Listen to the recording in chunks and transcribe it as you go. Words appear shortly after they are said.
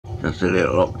Just a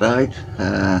little update.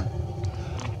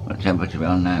 What temperature we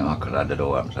on now? I could have the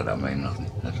door up, so that means nothing.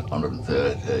 That's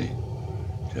 130.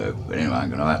 So, but anyway, I'm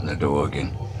going to open the door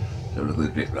again. So look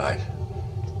at it right.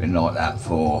 Been like that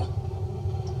for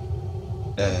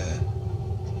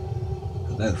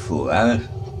about 4 hours.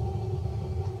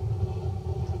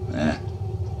 Yeah.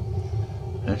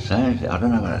 Let's say, I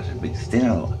don't know whether that's a bit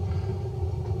thinner or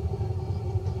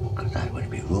because that would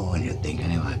be raw, you think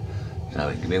anyway. So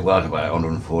it was about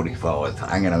 145,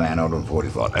 hanging around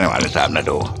 145. Anyway, let's open the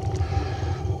door.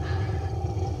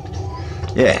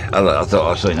 Yeah, I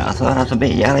thought I seen it. I thought that's a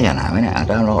bit yellow, you know, innit? I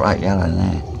don't like that yellow in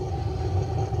there.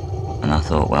 And I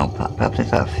thought, well, perhaps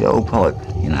it's that fuel pipe,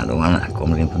 you know, the one that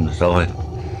comes in from the side,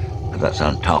 because that's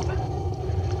on top.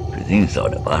 If it's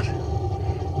inside the butt, it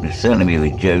would certainly be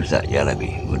reduced, that yellow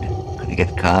bit, would, because it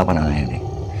gets carbon around it.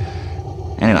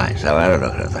 Anyway, so I had a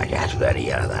look and I thought, yeah, it's very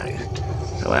yellow, that is.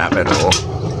 So I opened the door.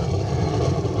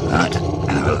 Right,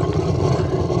 and have a look.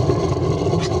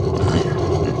 Right,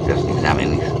 let's just examine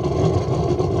this.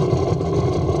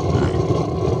 Right.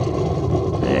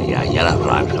 There you go, yellow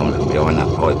flames coming from behind that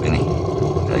pipe, innit?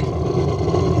 See?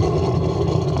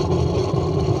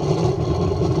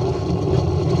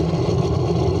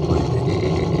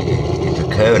 It's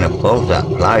occurring above that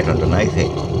plate underneath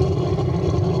it.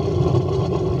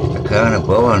 It's occurring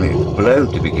above and it's blue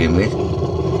to begin with.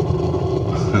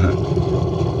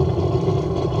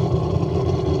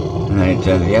 And then it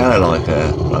turns yellow like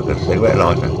a cigarette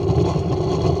lighter.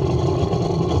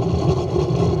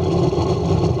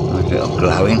 Nice little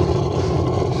glowing.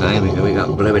 So we got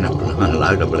blue in a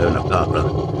load of blue in a pot,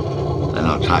 look. Then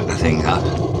I'll take the thing off.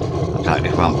 I'll take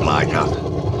the front plate off.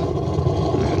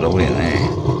 It's lovely in there.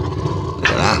 Look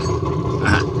at that.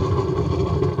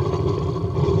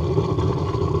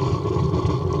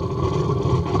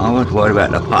 I was worried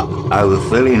about the pot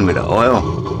overfilling with the oil.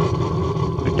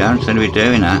 We don't seem to be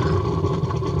doing that.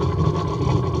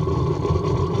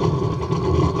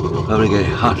 Probably get it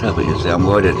hot up, you see. I'm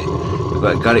worried that if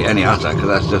I got it any hotter, because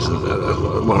that's just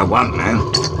what I want now.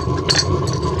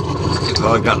 If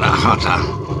I got that hotter,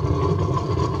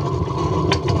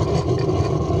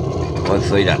 if I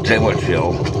feed that too much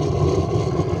fuel,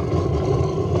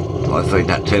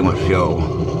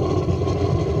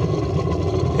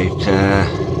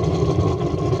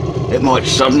 it might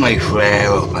suddenly flare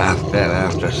up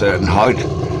after a certain height.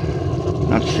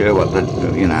 Not sure what the,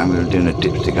 you know, we were doing a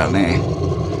dipstick on there.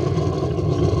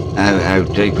 How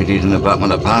deep it is in the bottom of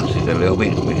the pot is a little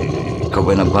bit,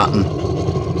 covering a button.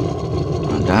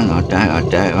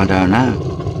 I don't know.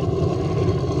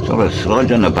 Sort of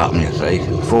slides on the bottom, you see,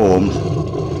 it forms.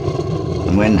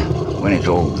 And when it's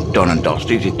all done and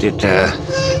dusted, you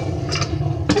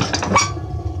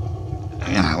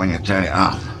know, when you turn it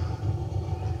off,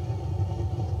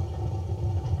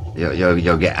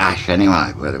 you'll get ash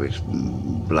anyway, whether it's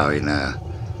blowing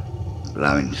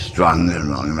strong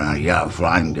and long around a yellow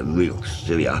flame, get real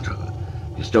silly hot.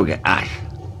 You still get ash,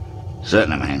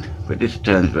 certain amount, but this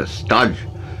turns to a stodge.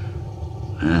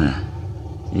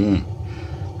 Yeah,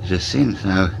 it's a sin,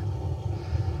 so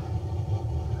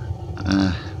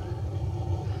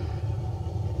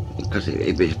because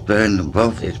if it's burned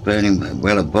above, it's burning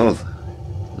well above.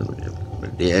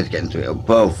 The air's getting to it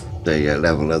above the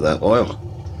level of the oil.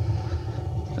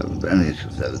 And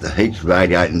the heat's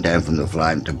radiating down from the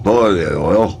flame to boil the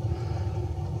oil.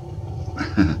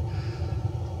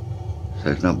 So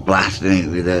it's not blasting it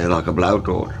with like a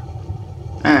blowtorch.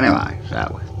 Anyway,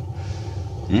 so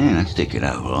yeah, let's stick it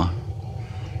over.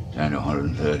 Down to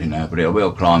 130 now, but it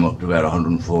will climb up to about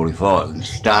 145 and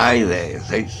stay there.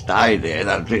 See, stay there,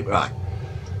 that's it, right.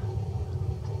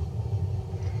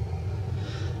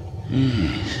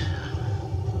 Yes.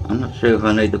 I'm not sure if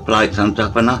I need the plates on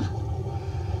top or not.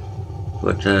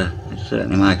 But it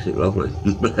certainly makes it lovely.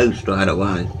 Blue straight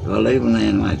away. So I'll leave them there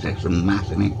anyway, it's extra mass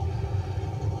in it.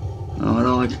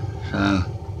 Alright, so I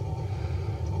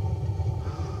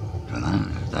don't know,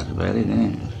 that's about it,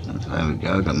 isn't it? That's how it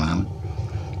goes at the moment.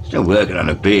 Still working on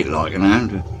a bit, like, you know,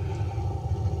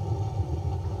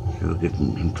 so we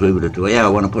can improve it. Yeah, I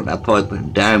want to put that pipe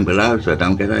down below so I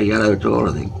don't get that yellow at all,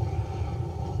 I think.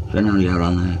 So no yellow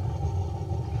on there.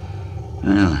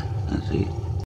 Anyway, that's it.